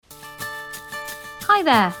Hi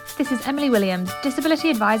there, this is Emily Williams, Disability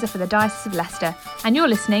Advisor for the Diocese of Leicester, and you're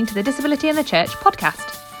listening to the Disability in the Church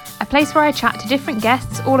podcast, a place where I chat to different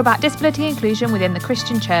guests all about disability inclusion within the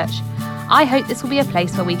Christian Church. I hope this will be a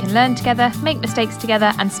place where we can learn together, make mistakes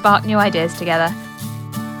together, and spark new ideas together.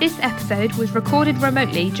 This episode was recorded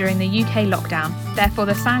remotely during the UK lockdown, therefore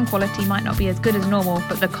the sound quality might not be as good as normal,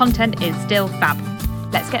 but the content is still fab.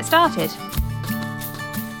 Let's get started.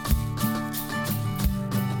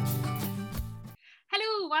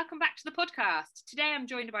 Welcome back to the podcast. Today I'm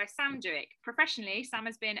joined by Sam Dewick. Professionally, Sam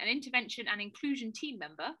has been an intervention and inclusion team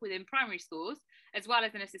member within primary schools, as well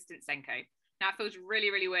as an Assistant SENCO. Now, it feels really,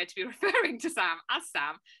 really weird to be referring to Sam as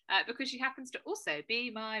Sam, because she happens to also be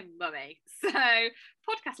my mummy. So,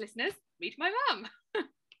 podcast listeners, meet my mum.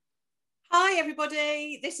 Hi,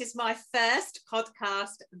 everybody. This is my first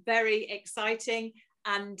podcast. Very exciting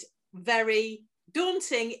and very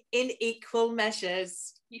daunting in equal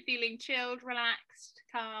measures. You feeling chilled, relaxed,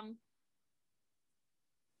 calm?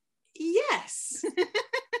 Yes.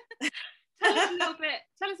 Tell us a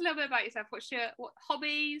little bit about yourself. What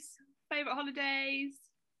hobbies, favourite holidays?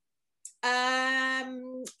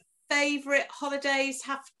 Favourite holidays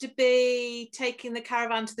have to be taking the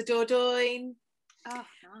caravan to the Dordogne. Oh,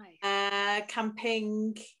 nice.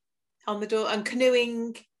 Camping on the Dordogne and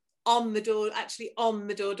canoeing on the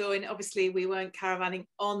Dordogne. Obviously, we weren't caravanning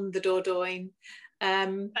on the Dordogne.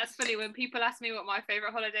 That's funny, when people ask me what my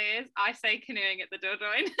favourite holiday is, I say canoeing at the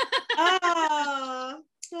Dordogne.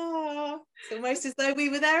 It's almost as though we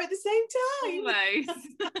were there at the same time. Almost.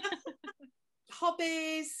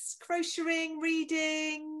 Hobbies, crocheting,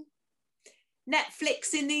 reading,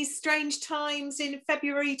 Netflix in these strange times in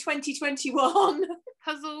February 2021.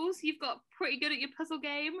 Puzzles, you've got pretty good at your puzzle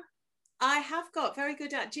game. I have got very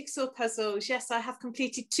good at jigsaw puzzles. Yes, I have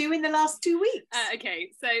completed 2 in the last 2 weeks.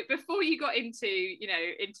 Okay, so before you got into,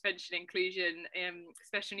 intervention, inclusion,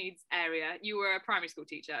 special needs area, you were a primary school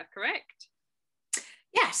teacher, correct?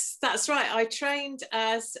 Yes, that's right. I trained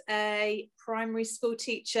as a primary school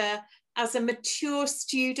teacher as a mature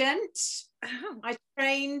student. Oh. I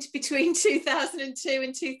trained between 2002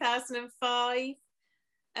 and 2005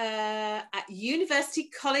 at University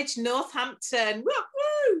College Northampton.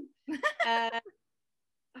 Woo-hoo!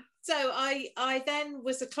 So I then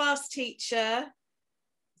was a class teacher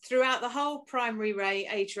throughout the whole primary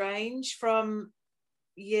age range, from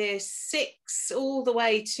year 6 all the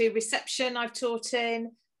way to reception. I've taught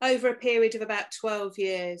in over a period of about 12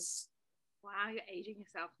 years. Wow, you're aging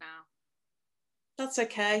yourself now. That's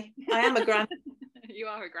okay. I am a granny. You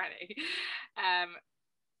are a granny.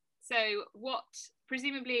 So what,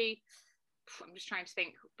 presumably, I'm just trying to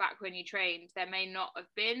think back when you trained, there may not have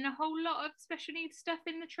been a whole lot of special needs stuff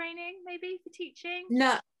in the training, maybe, for teaching?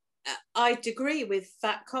 No, I'd agree with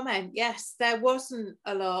that comment. Yes, there wasn't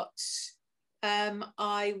a lot.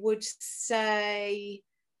 I would say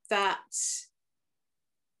that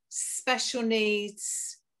special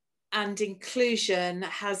needs and inclusion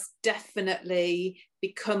has definitely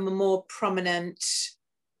become more prominent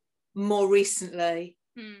more recently.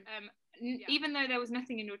 Even though there was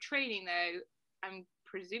nothing in your training, though, and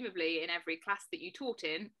presumably in every class that you taught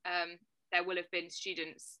in, there will have been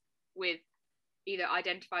students with either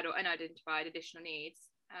identified or unidentified additional needs.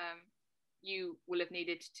 You will have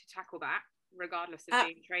needed to tackle that regardless of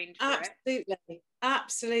being trained for it.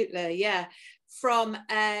 Absolutely, yeah. From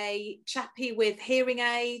a chappie with hearing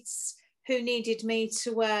aids who needed me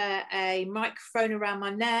to wear a microphone around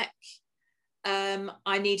my neck.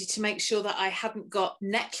 I needed to make sure that I hadn't got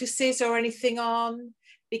necklaces or anything on,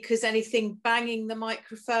 because anything banging the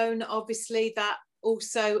microphone, obviously that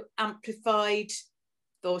also amplified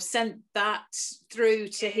or sent that through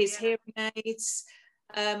to his hearing aids.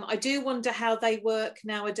 I do wonder how they work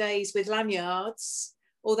nowadays with lanyards,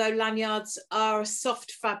 although lanyards are a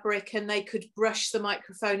soft fabric and they could brush the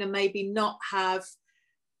microphone and maybe not have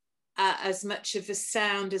as much of a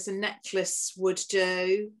sound as a necklace would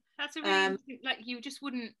do. That's a really you just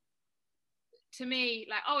wouldn't, to me,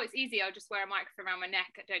 it's easy, I'll just wear a microphone around my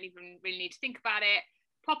neck, I don't even really need to think about it,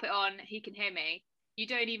 pop it on, he can hear me. You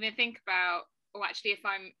don't even think about, actually if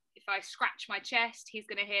I scratch my chest, he's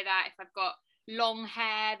going to hear that. If I've got long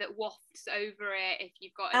hair that wafts over it, if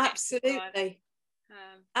you've got absolutely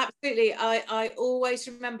I always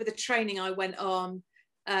remember the training I went on,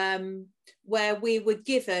 where we were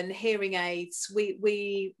given hearing aids.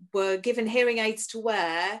 We were given hearing aids to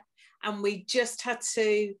wear, and we just had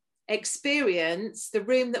to experience the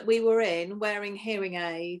room that we were in wearing hearing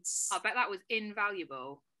aids. I bet that was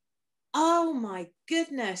invaluable. Oh my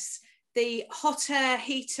goodness. The hot air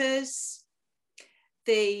heaters,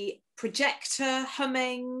 the projector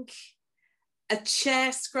humming, a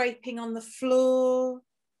chair scraping on the floor,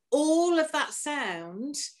 all of that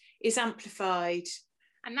sound is amplified.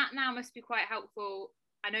 And that now must be quite helpful.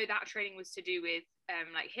 I know that training was to do with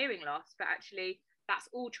like hearing loss, but actually that's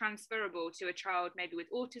all transferable to a child maybe with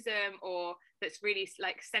autism or that's really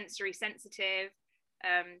like sensory sensitive,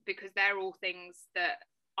 because they're all things that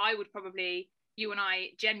I would probably, you and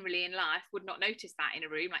I generally in life would not notice that in a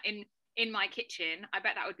room. Like in my kitchen, I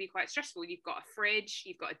bet that would be quite stressful. You've got a fridge,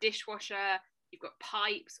 you've got a dishwasher, you've got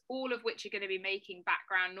pipes, all of which are going to be making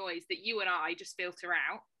background noise that you and I just filter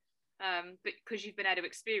out. But because you've been able to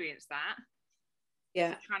experience that,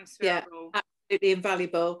 transferable. Yeah, absolutely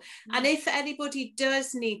invaluable. And if anybody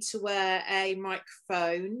does need to wear a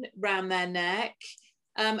microphone around their neck,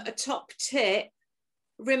 a top tip,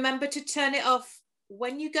 remember to turn it off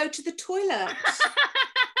when you go to the toilet.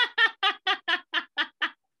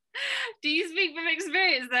 Do you speak from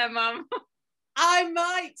experience there, Mum? I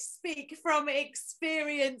might speak from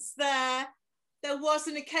experience there. There was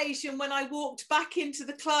an occasion when I walked back into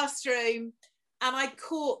the classroom and I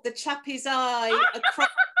caught the chappie's eye across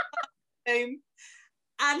the room,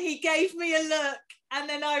 and he gave me a look, and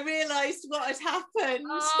then I realised what had happened.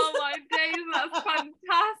 Oh my days, that's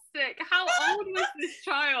fantastic. How old was this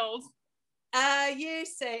child? Year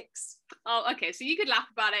 6. Oh, okay, so you could laugh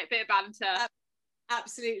about it, a bit of banter.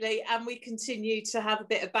 Absolutely, and we continue to have a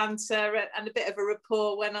bit of banter and a bit of a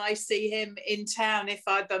rapport when I see him in town, if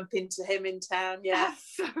I bump into him in town. Yeah,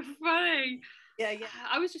 that's so funny. Yeah.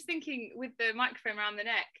 I was just thinking with the microphone around the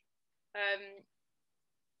neck,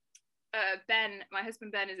 Ben, my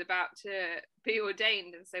husband Ben, is about to be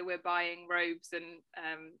ordained, and so we're buying robes and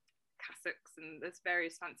cassocks, and there's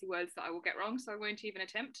various fancy words that I will get wrong, so I won't even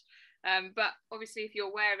attempt. But obviously if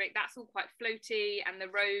you're wearing, that's all quite floaty, and the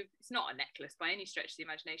robe, it's not a necklace by any stretch of the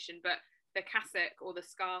imagination, but the cassock or the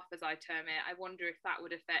scarf as I term it, I wonder if that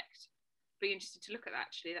would affect. Be interested to look at that,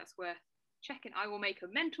 actually. That's worth checking. I will make a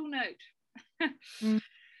mental note. So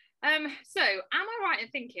am I right in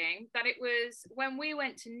thinking that it was when we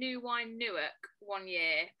went to New Wine Newark one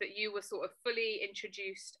year that you were sort of fully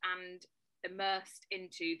introduced and immersed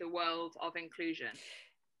into the world of inclusion?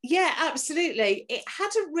 Yeah, absolutely. It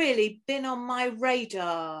hadn't really been on my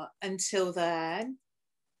radar until then.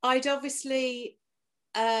 I'd obviously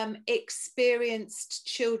experienced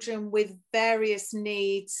children with various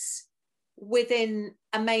needs within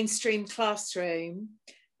a mainstream classroom,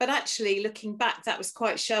 but actually looking back, that was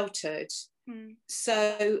quite sheltered.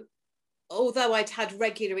 So although I'd had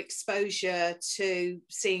regular exposure to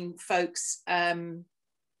seeing folks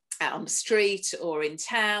out on the street or in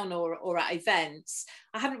town or at events,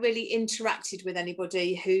 I hadn't really interacted with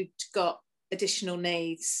anybody who'd got additional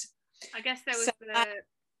needs. I guess there was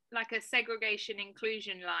like a segregation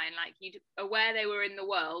inclusion line, like you'd aware they were in the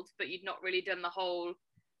world, but you'd not really done the whole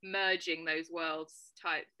merging those worlds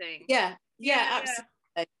type thing. Yeah, absolutely.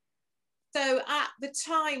 So at the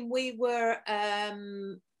time we were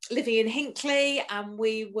living in Hinckley, and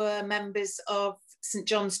we were members of St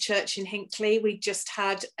John's Church in Hinckley. We just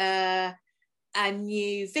had a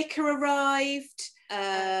new vicar arrived,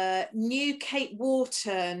 new Kate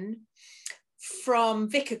Wharton from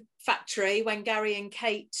Vicar Factory, when Gary and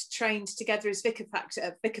Kate trained together as Vicar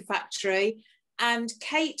Factory, and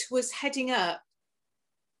Kate was heading up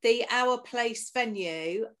the Our Place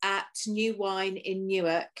venue at New Wine in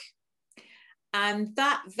Newark. And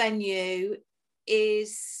that venue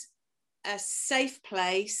is a safe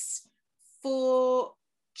place for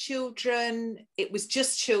children. It was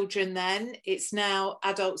just children then. It's now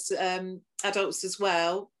adults as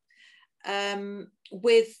well,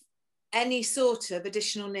 with any sort of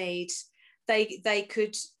additional need. They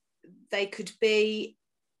could be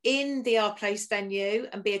in the Our Place venue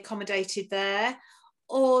and be accommodated there,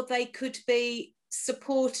 or they could be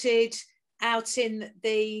supported out in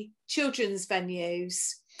the children's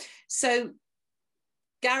venues. So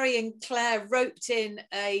Gary and Claire roped in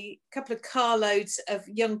a couple of carloads of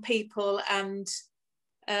young people, and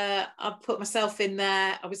I put myself in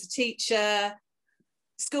there. I was a teacher,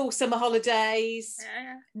 school summer holidays,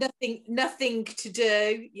 nothing to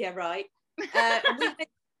do. Yeah, right.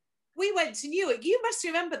 We went to Newark. You must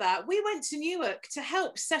remember that. We went to Newark to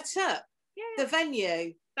help set up the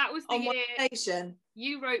venue. That was the on year one occasion.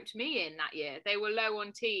 You roped me in that year. They were low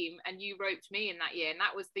on team, and you roped me in that year. And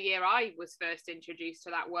that was the year I was first introduced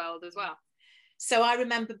to that world as well. So I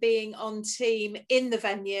remember being on team in the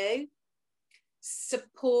venue,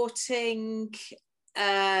 supporting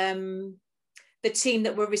the team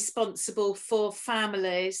that were responsible for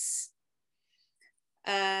families,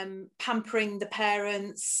 pampering the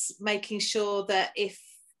parents, making sure that if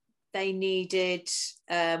they needed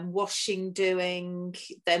washing doing,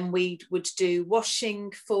 then we would do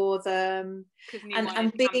washing for them. Because new one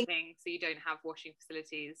is camping, so you don't have washing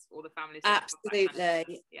facilities, or the families don't absolutely have that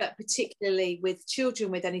kind of yeah. But particularly with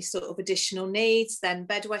children with any sort of additional needs, then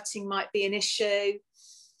bedwetting might be an issue.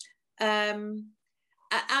 And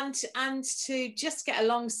to just get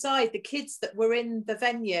alongside the kids that were in the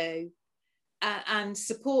venue and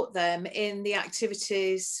support them in the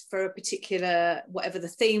activities for a particular, whatever the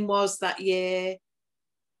theme was that year.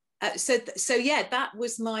 So yeah, that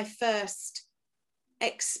was my first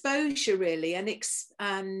exposure really, and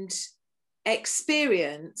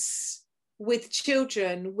experience with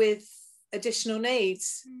children with additional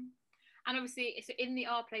needs. And obviously, so in the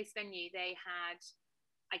Our Place venue, they had,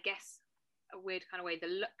 I guess, a weird kind of way, the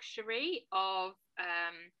luxury of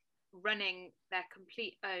running their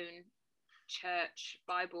complete own church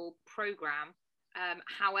Bible program,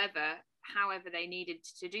 however they needed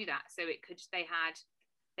to do that. So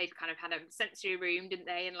they'd kind of had a sensory room, didn't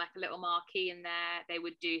they, and like a little marquee in there. They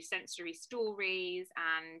would do sensory stories,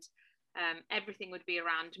 and everything would be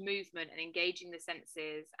around movement and engaging the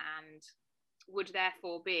senses, and would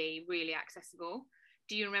therefore be really accessible.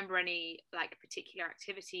 Do you remember any like particular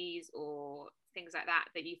activities or things like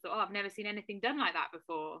that you thought, oh, I've never seen anything done like that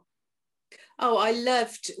before? Oh,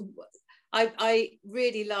 I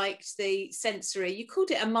really liked the sensory. You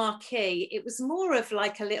called it a marquee. It was more of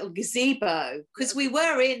like a little gazebo, because we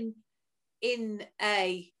were in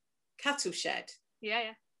a cattle shed.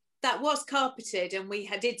 Yeah. That was carpeted, and we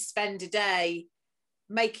did spend a day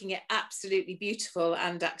making it absolutely beautiful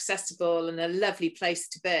and accessible and a lovely place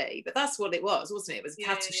to be. But that's what it was, wasn't it? It was a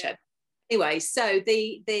cattle shed. Anyway, so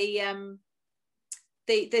the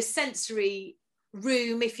sensory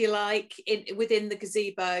room, if you like, within the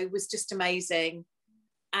gazebo was just amazing.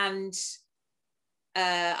 And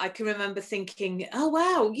I can remember thinking, oh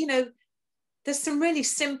wow, there's some really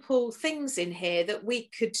simple things in here that we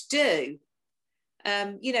could do,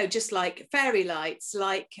 just like fairy lights,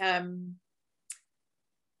 like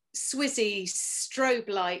Swizzy strobe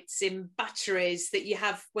lights in batteries that you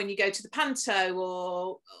have when you go to the panto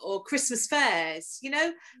or Christmas fairs,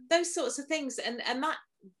 those sorts of things. And that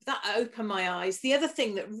opened my eyes. The other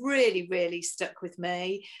thing that really, really stuck with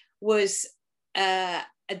me was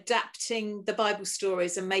adapting the Bible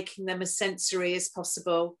stories and making them as sensory as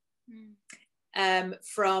possible.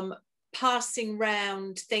 From passing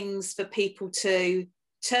round things for people to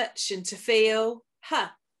touch and to feel,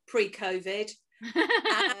 pre-COVID.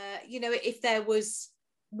 If there was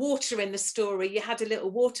water in the story, you had a little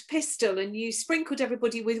water pistol and you sprinkled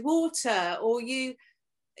everybody with water, or you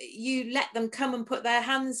let them come and put their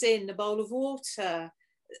hands in a bowl of water.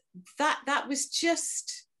 That was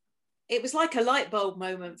just, it was like a light bulb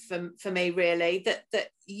moment for me, really, that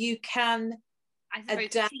you can, I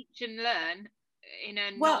suppose, teach and learn in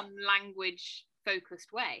a non-language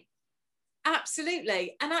focused way.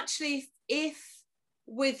 Absolutely. And actually, if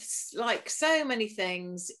with like so many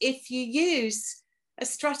things, if you use a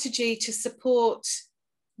strategy to support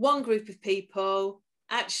one group of people,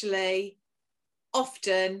 actually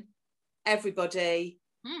often everybody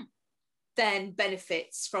then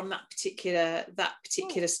benefits from that particular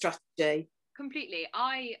strategy. Completely.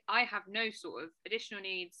 I have no sort of additional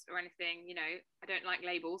needs or anything, I don't like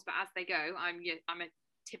labels, but as they go, I'm a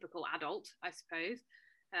typical adult, I suppose,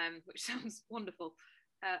 which sounds wonderful.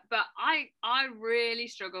 But I really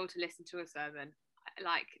struggle to listen to a sermon.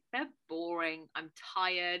 Like, they're boring. I'm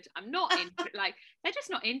tired. I'm not like, they're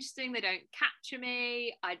just not interesting. They don't capture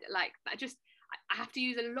me. I have to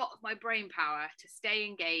use a lot of my brain power to stay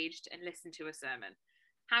engaged and listen to a sermon.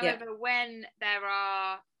 However, when there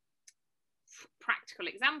are practical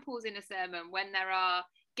examples in a sermon, when there are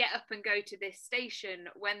get up and go to this station,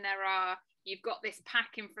 when there are you've got this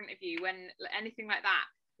pack in front of you, when anything like that,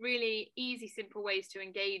 really easy, simple ways to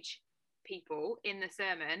engage people in the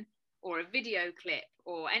sermon, or a video clip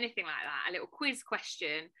or anything like that, a little quiz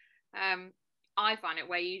question, I find it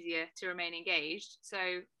way easier to remain engaged.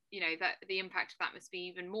 So that the impact of that must be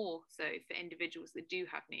even more so for individuals that do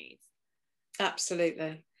have needs.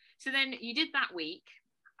 Absolutely. So then you did that week,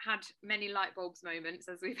 had many light bulbs moments,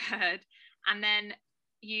 as we've heard, and then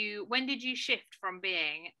when did you shift from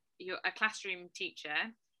being a classroom teacher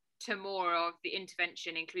to more of the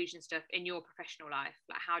intervention inclusion stuff in your professional life?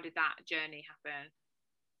 Like, how did that journey happen?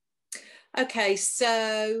 Okay,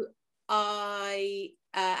 so I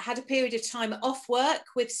had a period of time off work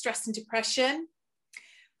with stress and depression,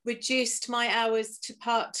 reduced my hours to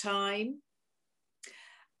part-time,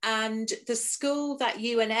 and the school that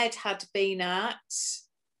you and Ed had been at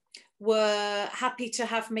were happy to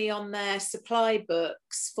have me on their supply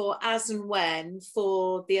books for as and when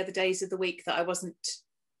for the other days of the week that I wasn't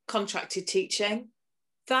contracted teaching.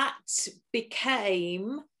 That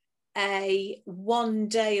became a 1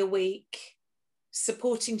 day a week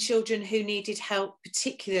supporting children who needed help,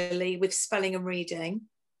 particularly with spelling and reading.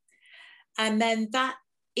 And then that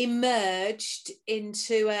emerged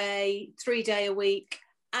into a 3 day a week.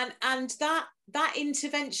 And that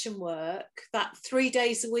intervention work, that 3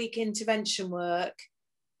 days a week intervention work,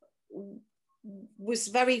 I was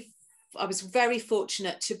very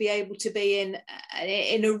fortunate to be able to be in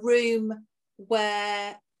a room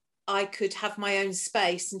where I could have my own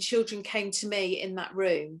space, and children came to me in that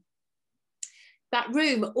room. That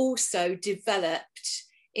room also developed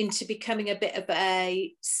into becoming a bit of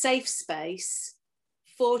a safe space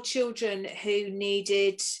for children who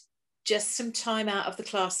needed just some time out of the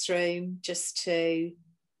classroom, just to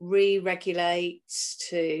re-regulate,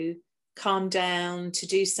 to calm down, to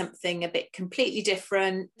do something a bit completely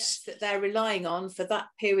different that they're relying on for that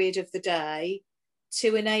period of the day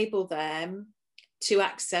to enable them to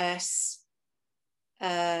access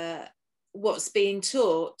what's being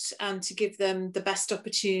taught and to give them the best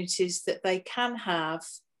opportunities that they can have.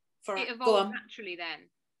 It evolved naturally then.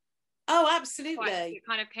 Oh, absolutely. It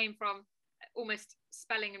kind of came from almost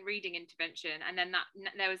spelling and reading intervention, and then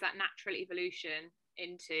there was that natural evolution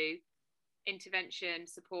into intervention,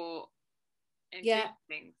 support, and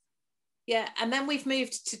things. Yeah, and then we've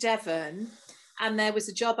moved to Devon, and there was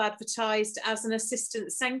a job advertised as an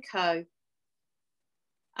Assistant SENCO.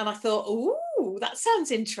 And I thought, ooh, that sounds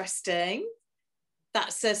interesting.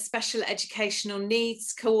 That's a special educational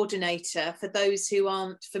needs coordinator, for those who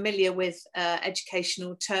aren't familiar with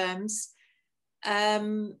educational terms.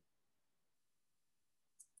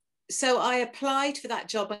 So I applied for that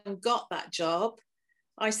job and got that job.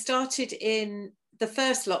 I started in the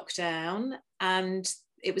first lockdown, and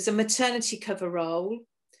it was a maternity cover role.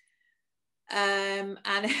 And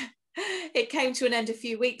it came to an end a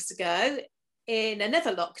few weeks ago in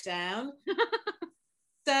another lockdown.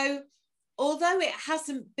 So although it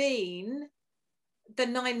hasn't been the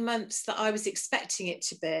 9 months that I was expecting it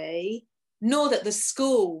to be, nor that the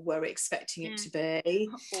school were expecting it to be,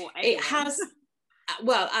 it has,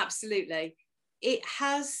 well, absolutely, it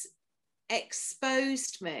has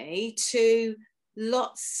exposed me to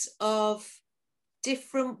lots of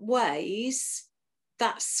different ways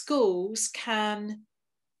that schools can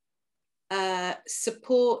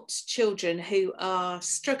support children who are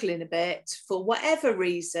struggling a bit for whatever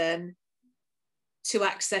reason to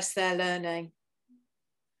access their learning.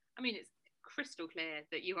 I mean, it's crystal clear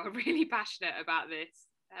that you are really passionate about this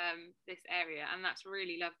area, and that's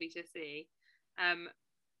really lovely to see. I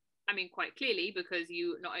mean, quite clearly, because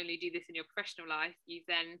you not only do this in your professional life, you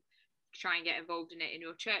then try and get involved in it in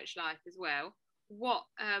your church life as well. What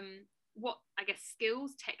I guess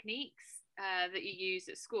skills, techniques that you use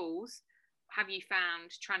at schools have you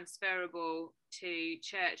found transferable to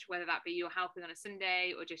church, whether that be you're helping on a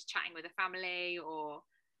Sunday or just chatting with a family, or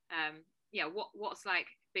what's like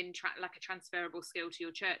been like a transferable skill to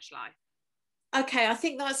your church life? Okay, I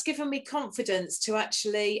think that's given me confidence to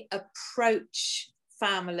actually approach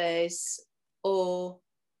families or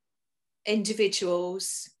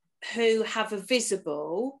individuals who have a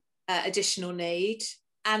visible additional need,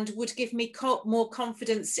 and would give me more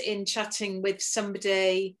confidence in chatting with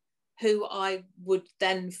somebody who I would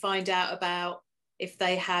then find out about if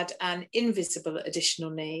they had an invisible additional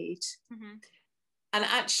need. Mm-hmm. And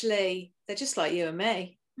actually, they're just like you and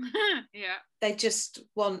me. Yeah. They just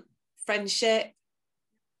want friendship,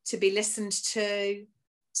 to be listened to.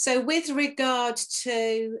 So with regard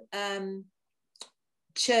to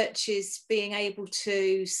churches being able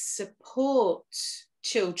to support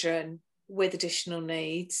children with additional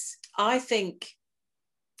needs, I think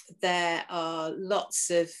there are lots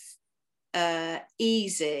of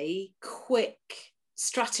easy, quick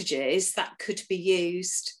strategies that could be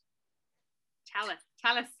used. Tell us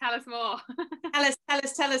more.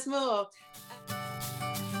 Tell us more.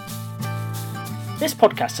 This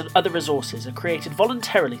podcast and other resources are created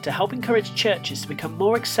voluntarily to help encourage churches to become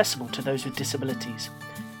more accessible to those with disabilities.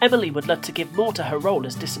 Emily would love to give more to her role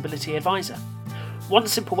as disability advisor. One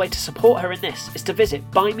simple way to support her in this is to visit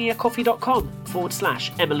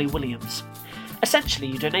buymeacoffee.com/Emily Williams. Essentially,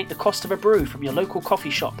 you donate the cost of a brew from your local coffee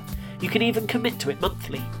shop. You can even commit to it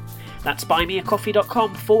monthly. That's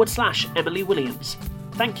buymeacoffee.com/Emily Williams.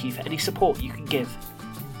 Thank you for any support you can give.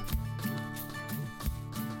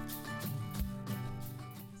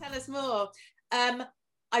 Tell us more.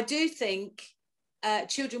 I do think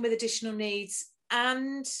children with additional needs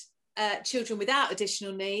and children without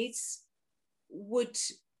additional needs would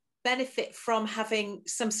benefit from having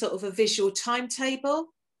some sort of a visual timetable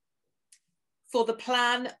for the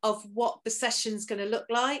plan of what the session's going to look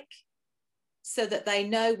like, so that they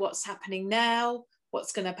know what's happening now,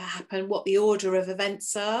 what's going to happen, what the order of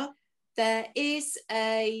events are. There is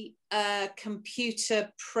a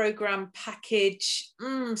computer program package,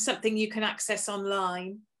 something you can access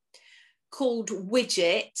online, called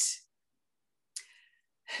Widget,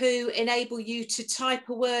 who enable you to type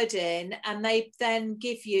a word in, and they then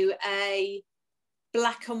give you a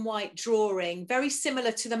black and white drawing, very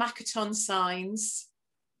similar to the Makaton signs,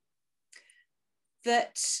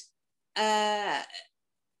 that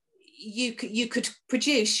you could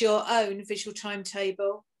produce your own visual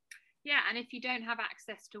timetable. Yeah, and if you don't have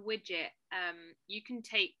access to Widget, you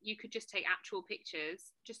could just take actual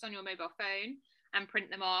pictures just on your mobile phone and print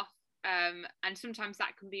them off. And sometimes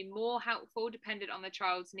that can be more helpful dependent on the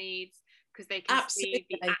child's needs, because they can see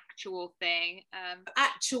the actual thing.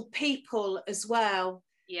 Actual people as well,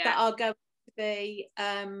 that are going to be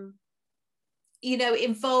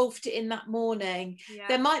involved in that morning.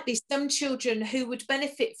 There might be some children who would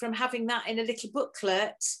benefit from having that in a little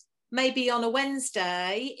booklet, maybe on a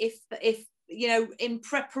Wednesday, if in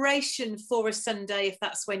preparation for a Sunday, if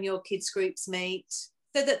that's when your kids groups meet,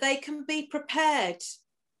 so that they can be prepared.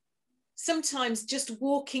 Sometimes just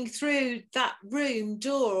walking through that room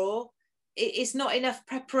door is not enough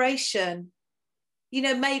preparation.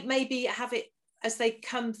 Maybe have it as they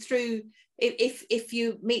come through. If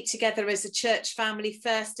you meet together as a church family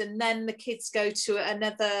first, and then the kids go to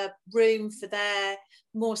another room for their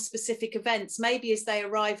more specific events, maybe as they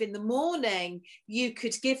arrive in the morning, you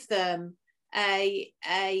could give them a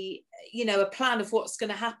plan of what's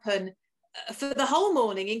going to happen for the whole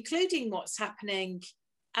morning, including what's happening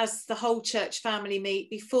as the whole church family meet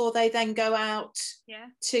before they then go out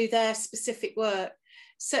to their specific work.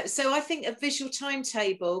 So I think a visual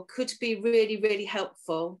timetable could be really, really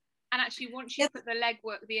helpful. And actually, once you put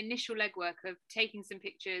the initial legwork of taking some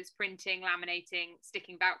pictures, printing, laminating,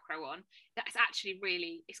 sticking Velcro on, that's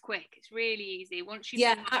actually it's quick. It's really easy. Once you've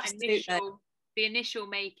done the initial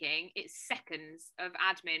making, it's seconds of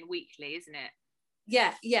admin weekly, isn't it?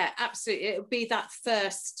 Yeah, absolutely. It would be that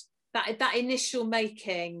first, that initial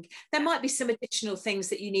making. There might be some additional things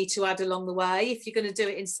that you need to add along the way. If you're going to do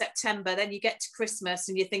it in September, then you get to Christmas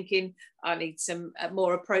and you're thinking, I need some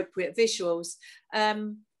more appropriate visuals.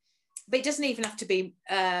 But it doesn't even have to be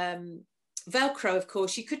Velcro, of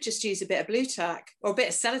course. You could just use a bit of blue tack or a bit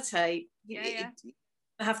of sellotape. It doesn't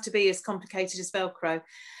have to be as complicated as Velcro.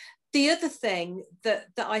 The other thing that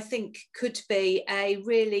I think could be a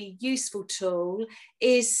really useful tool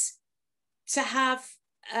is to have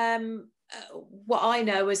what I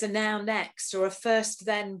know as a now next or a first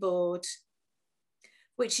then board,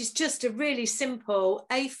 which is just a really simple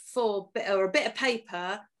A4 bit or a bit of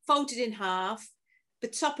paper folded in half. The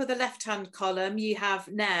top of the left-hand column you have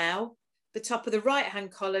now, the top of the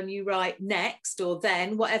right-hand column you write next or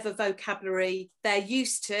then, whatever vocabulary they're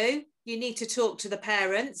used to. You need to talk to the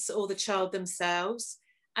parents or the child themselves.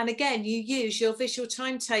 And again, you use your visual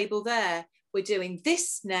timetable there. We're doing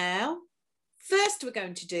this now. First, we're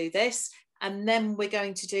going to do this, and then we're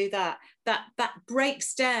going to do that. That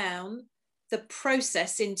breaks down the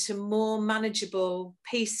process into more manageable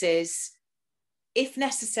pieces, if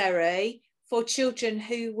necessary, for children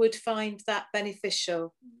who would find that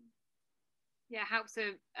beneficial. Yeah, helps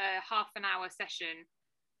a half an hour session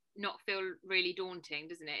not feel really daunting,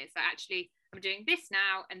 doesn't it? It's like, actually, I'm doing this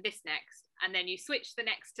now and this next, and then you switch the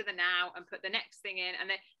next to the now and put the next thing in,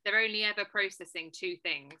 and they're only ever processing two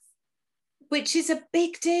things. Which is a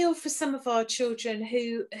big deal for some of our children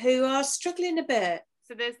who are struggling a bit.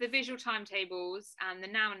 So there's the visual timetables and the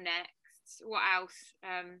now and next. What else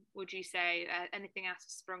would you say? Anything else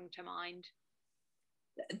sprung to mind?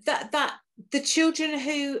 That the children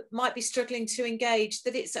who might be struggling to engage,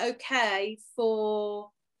 that it's okay for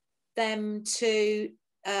them to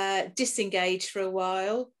disengage for a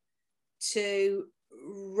while, to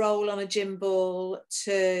roll on a gym ball,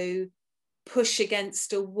 to push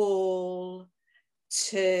against a wall,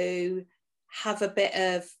 to have a bit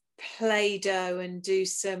of Play-Doh and do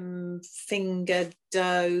some finger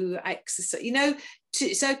dough exercise.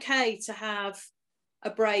 It's okay to have a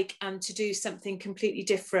break and to do something completely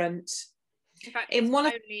different. In fact, it's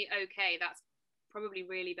only okay. That's probably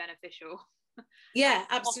really beneficial. Yeah,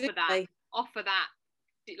 absolutely. Offer that.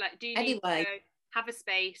 Do you need to have a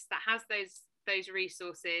space that has those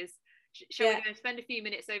resources? Shall we go spend a few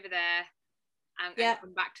minutes over there and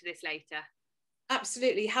come back to this later?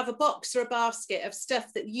 Absolutely. Have a box or a basket of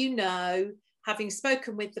stuff that having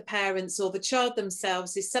spoken with the parents or the child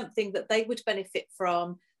themselves, is something that they would benefit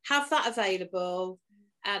from. Have that available.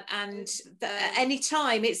 and at any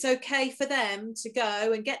time it's okay for them to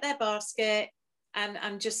go and get their basket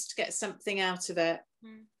and just get something out of it.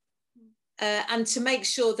 And to make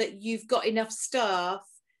sure that you've got enough staff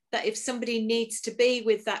that if somebody needs to be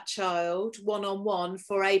with that child one-on-one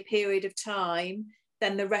for a period of time,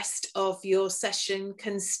 then the rest of your session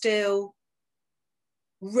can still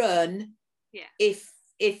run if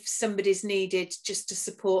somebody's needed just to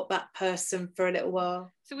support that person for a little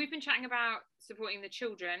while. So we've been chatting about supporting the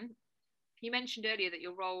children. You mentioned earlier that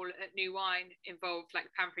your role at New Wine involved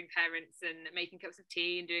like pampering parents and making cups of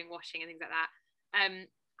tea and doing washing and things like that.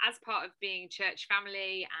 As part of being church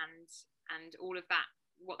family and all of that,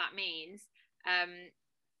 what that means,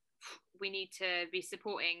 we need to be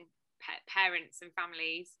supporting parents and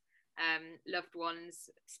families, loved ones,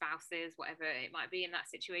 spouses, whatever it might be in that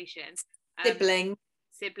situation.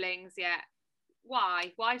 Siblings, yeah.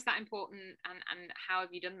 Why is that important, and how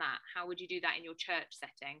have you done that? How would you do that in your church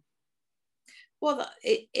setting? Well,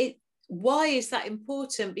 why is that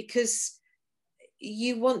important? Because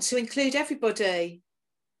you want to include everybody.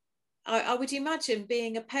 I would imagine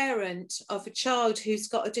being a parent of a child who's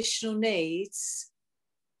got additional needs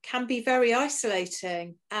can be very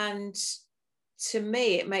isolating, and to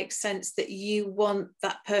me it makes sense that you want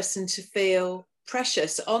that person to feel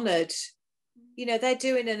precious, honoured. You know, they're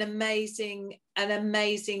doing an amazing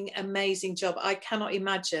job. I cannot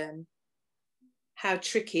imagine how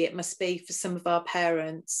tricky it must be for some of our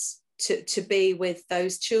parents to be with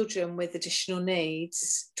those children with additional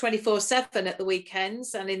needs 24/7 at the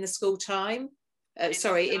weekends and in the school time, in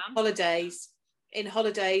holidays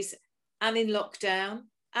and in lockdown.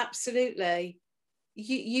 Absolutely.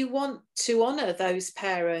 You want to honour those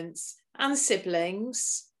parents and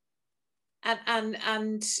siblings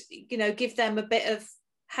and you know, give them a bit of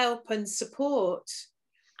help and support.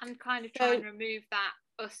 And kind of try and remove that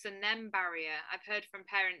us and them barrier. I've heard from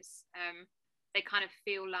parents, they kind of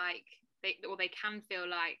feel like they can feel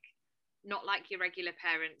like not like your regular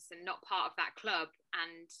parents and not part of that club.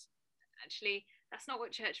 And actually that's not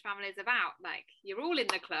what church family is about. Like, you're all in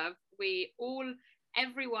the club.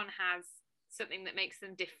 Everyone has something that makes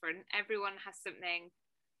them different. Everyone has something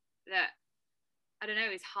that, I don't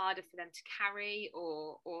know, is harder for them to carry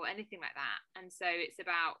or anything like that. And so it's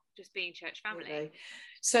about just being church family. Absolutely.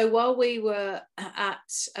 So while we were at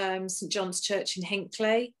St John's Church in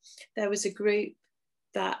Hinckley, there was a group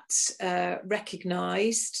that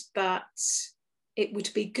recognised that it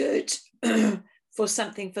would be good for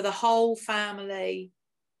something for the whole family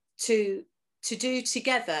to do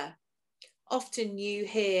together. Often you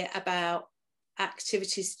hear about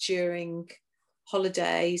activities during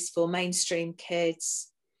holidays for mainstream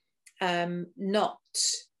kids, not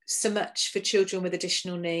so much for children with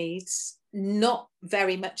additional needs, not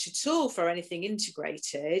very much at all for anything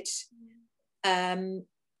integrated.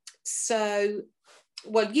 So,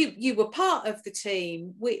 well, you were part of the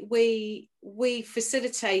team. We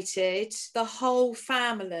facilitated the whole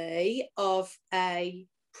family of a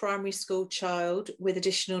primary school child with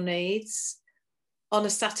additional needs on a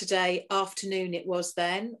Saturday afternoon. It was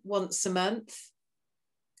then, once a month.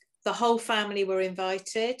 The whole family were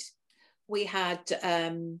invited. We had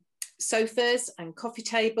sofas and coffee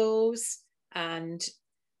tables and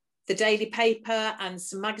the daily paper and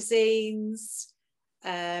some magazines,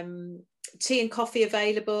 tea and coffee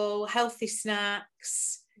available, healthy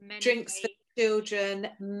snacks, drinks for children,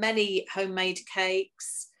 many homemade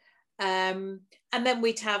cakes. And then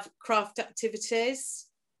we'd have craft activities.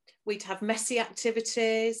 We'd have messy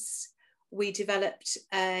activities. We developed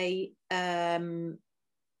a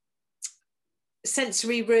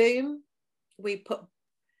sensory room. We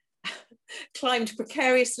climbed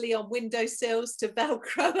precariously on windowsills to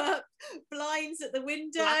Velcro up blinds at the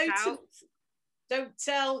window. Don't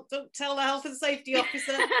tell the health and safety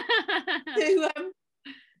officer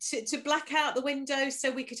to black out the window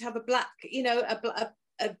so we could have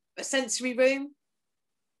a sensory room.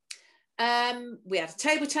 We had a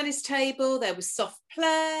table tennis table. There was soft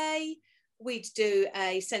play. We'd do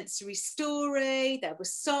a sensory story. There were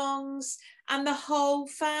songs, and the whole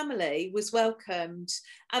family was welcomed.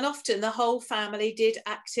 And often the whole family did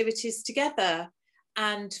activities together,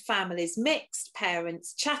 and families mixed.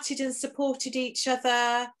 Parents chatted and supported each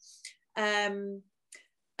other.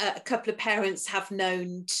 A couple of parents have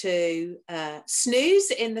known to snooze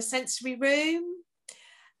in the sensory room.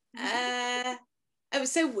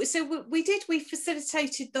 So we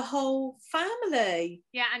facilitated the whole family.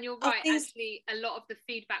 Yeah, and you're right. Actually, a lot of the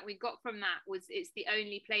feedback we got from that was it's the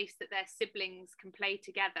only place that their siblings can play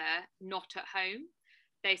together, not at home.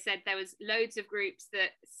 They said there was loads of groups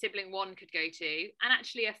that sibling 1 could go to, and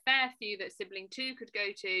actually a fair few that sibling 2 could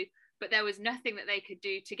go to, but there was nothing that they could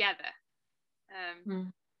do together.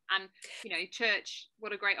 And, church,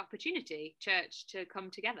 what a great opportunity, church to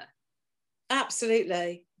come together.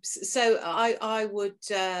 Absolutely. So I would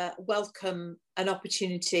welcome an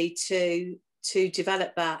opportunity to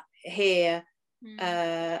develop that here,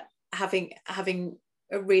 having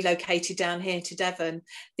relocated down here to Devon.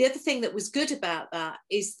 The other thing that was good about that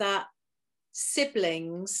is that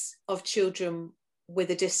siblings of children with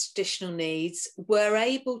additional needs were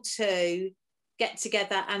able to get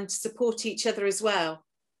together and support each other as well,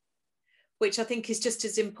 which I think is just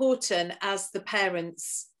as important as the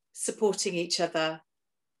parents supporting each other,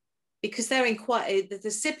 because the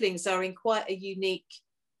siblings are in quite a unique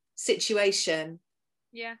situation.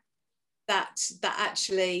 Yeah. That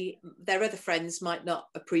actually their other friends might not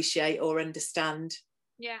appreciate or understand.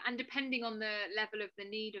 Yeah, and depending on the level of the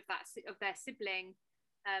need of their sibling,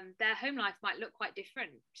 their home life might look quite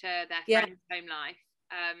different to their friend's home life,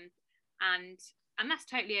 and that's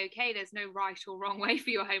totally okay. There's no right or wrong way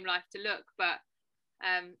for your home life to look, but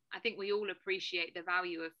I think we all appreciate the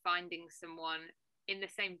value of finding someone in the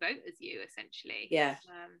same boat as you, essentially. Yeah.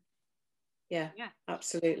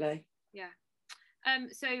 Absolutely. Yeah.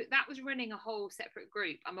 So that was running a whole separate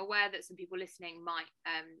group. I'm aware that some people listening might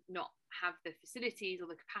not have the facilities or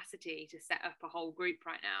the capacity to set up a whole group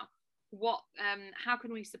right now. How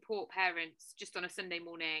can we support parents just on a Sunday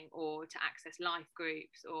morning, or to access life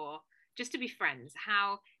groups, or just to be friends?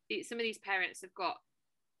 Some of these parents have got,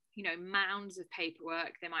 mounds of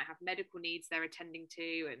paperwork. They might have medical needs they're attending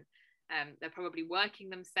to, and they're probably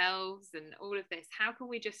working themselves and all of this. How can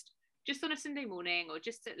we just on a Sunday morning, or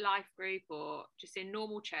just at life group, or just in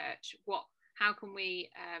normal church, how can we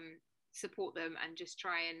support them and just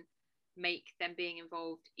try and make them being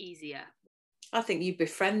involved easier? I think you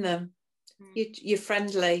befriend them. You're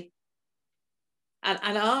friendly, and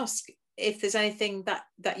ask if there's anything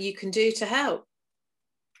that you can do to help.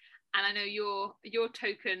 And I know your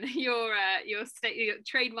token, your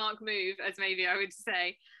trademark move, as maybe I would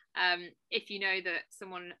say, if you know that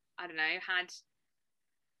someone, I don't know, had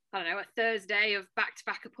a Thursday of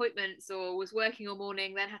back-to-back appointments, or was working all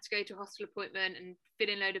morning, then had to go to a hospital appointment and fill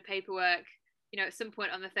in a load of paperwork, at some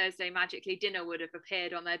point on the Thursday, magically dinner would have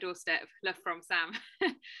appeared on their doorstep. Love from Sam.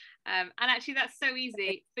 And actually that's so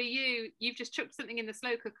easy for you. You've just chucked something in the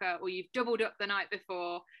slow cooker, or you've doubled up the night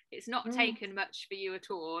before. It's not taken much for you at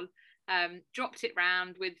all. Dropped it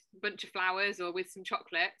round with a bunch of flowers or with some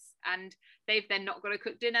chocolates, and they've then not got to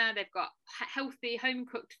cook dinner. They've got healthy home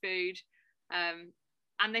cooked food, and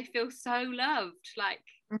they feel so loved,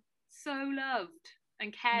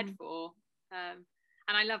 and cared for.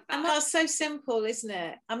 And I love that. And that's so simple, isn't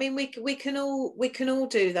it? I mean, we can all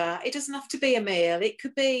do that. It doesn't have to be a meal. It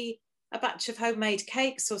could be a batch of homemade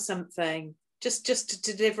cakes or something, just to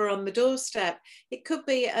deliver on the doorstep. It could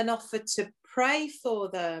be an offer to pray for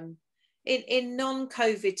them. In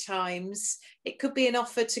non-COVID times, it could be an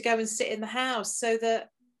offer to go and sit in the house so that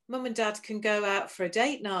mum and dad can go out for a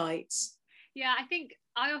date night. Yeah, I think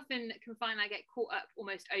I often can find I get caught up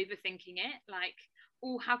almost overthinking it, like,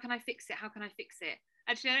 oh, how can I fix it? How can I fix it?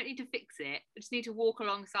 Actually, I don't need to fix it. I just need to walk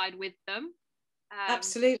alongside with them.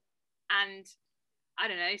 Absolutely. And I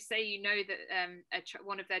don't know, say that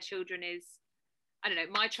one of their children is, I don't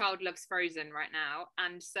know, my child loves Frozen right now.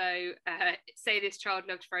 And so say this child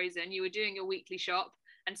loved Frozen, you were doing your weekly shop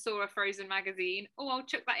and saw a Frozen magazine. Oh, I'll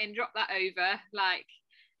chuck that in, drop that over. Like,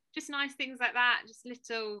 just nice things like that, just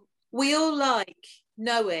little... We all like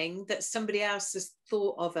knowing that somebody else has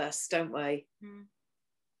thought of us, don't we?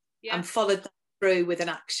 Yeah. And followed that through with an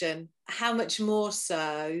action. How much more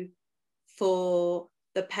so for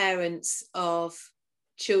the parents of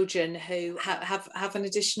children who have an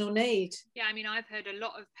additional need? Yeah, I mean, I've heard a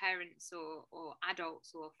lot of parents or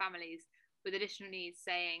adults or families with additional needs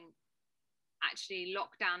saying actually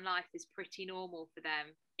lockdown life is pretty normal for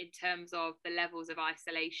them in terms of the levels of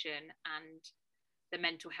isolation and the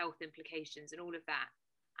mental health implications and all of that.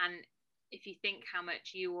 And if you think how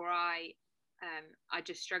much you or I are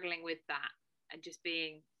just struggling with that and just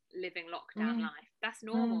living lockdown life, that's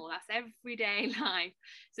normal. That's everyday life.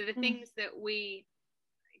 So the things that we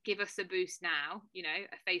give us a boost now,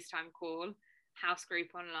 a FaceTime call, house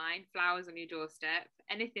group online, flowers on your doorstep,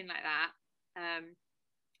 anything like that,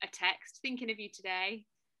 a text, thinking of you today,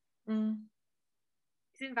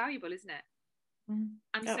 it's invaluable, isn't it? And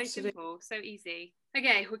Absolutely. so simple, so easy.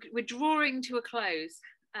 Okay, we're drawing to a close.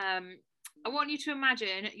 I want you to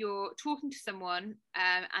imagine you're talking to someone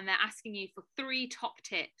and they're asking you for 3 top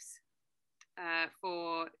tips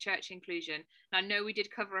for church inclusion. And I know we did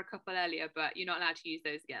cover a couple earlier, but you're not allowed to use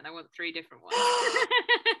those again. I want 3 different ones.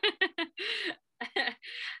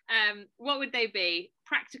 what would they be?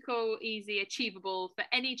 Practical, easy, achievable for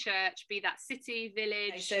any church, be that city,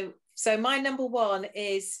 village. Okay, so my number 1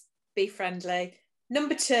 is be friendly.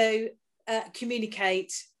 Number 2,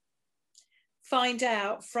 communicate. Find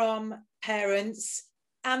out from parents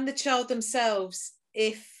and the child themselves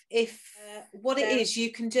if what it is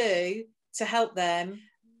you can do to help them.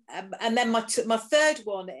 And then my third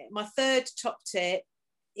top tip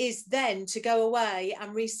is then to go away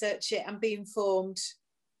and research it and be informed.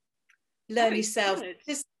 Learn yourself.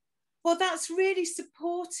 Well, that's really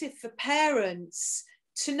supportive for parents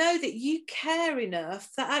to know that you care enough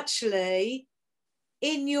that actually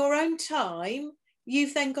in your own time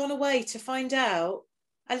you've then gone away to find out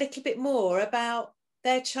a little bit more about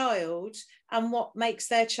their child and what makes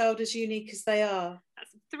their child as unique as they are.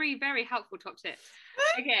 That's 3 very helpful top tips.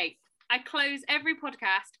 Okay, I close every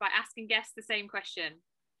podcast by asking guests the same question.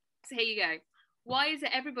 So here you go. Why is it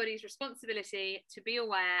everybody's responsibility to be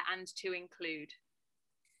aware and to include?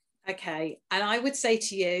 Okay, and I would say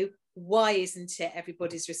to you, why isn't it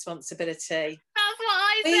everybody's responsibility? That's what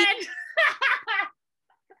I said.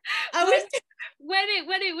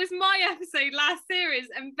 When it was my episode last series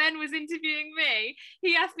and Ben was interviewing me,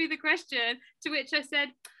 he asked me the question, to which I said,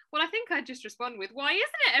 well, I think I'd just respond with, why isn't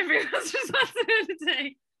it everyone's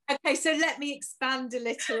responsibility? Okay, so let me expand a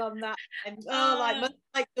little on that. Like mother,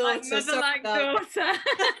 like daughter. Mother, like daughter.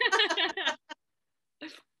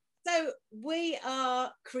 So we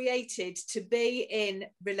are created to be in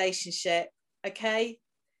relationship, okay?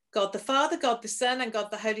 God the Father, God the Son, and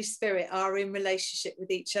God the Holy Spirit are in relationship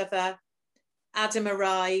with each other. Adam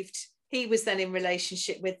arrived. He was then in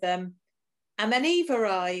relationship with them. And then Eve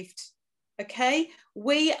arrived, okay?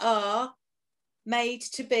 We are made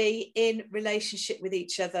to be in relationship with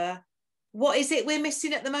each other. What is it we're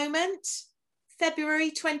missing at the moment?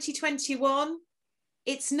 February 2021.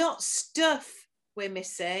 It's not stuff we're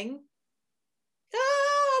missing.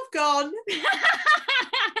 Oh, I've gone.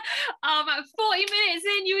 About 40 minutes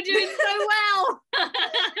in, you were doing so well.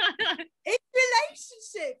 It's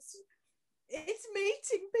relationships. It's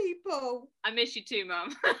meeting people. I miss you too,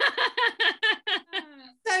 Mum.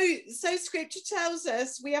 So scripture tells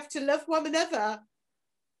us we have to love one another.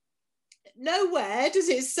 Nowhere does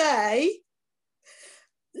it say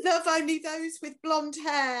love only those with blonde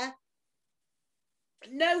hair.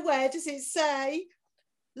 Nowhere does it say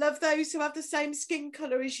love those who have the same skin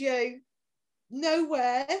colour as you.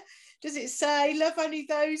 Nowhere does it say love only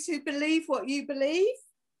those who believe what you believe,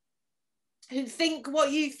 who think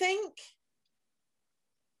what you think,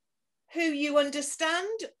 who you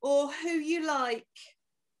understand, or who you like.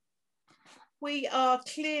 We are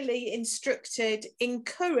clearly instructed,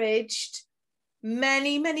 encouraged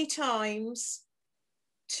many, many times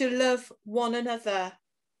to love one another.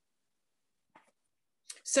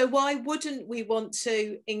 So why wouldn't we want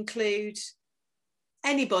to include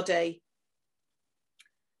anybody?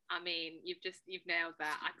 I mean, you've nailed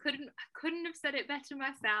that. I couldn't have said it better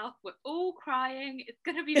myself. We're all crying. It's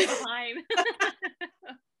gonna be fine.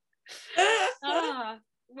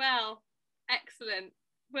 Well, excellent.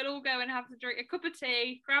 We'll all go and have to drink a cup of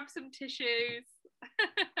tea, grab some tissues.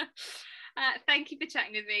 Thank you for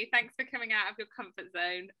chatting with me. Thanks for coming out of your comfort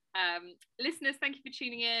zone. Listeners, thank you for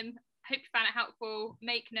tuning in. Hope you found it helpful.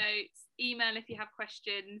 Make notes, email if you have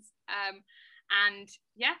questions. And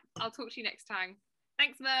yeah, I'll talk to you next time.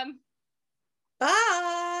 Thanks, Mum.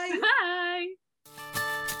 Bye. Bye.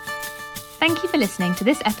 Thank you for listening to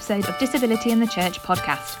this episode of Disability in the Church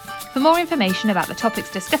podcast. For more information about the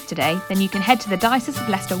topics discussed today, then you can head to the Diocese of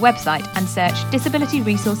Leicester website and search Disability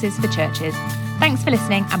Resources for Churches. Thanks for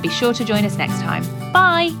listening and be sure to join us next time.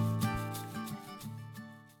 Bye!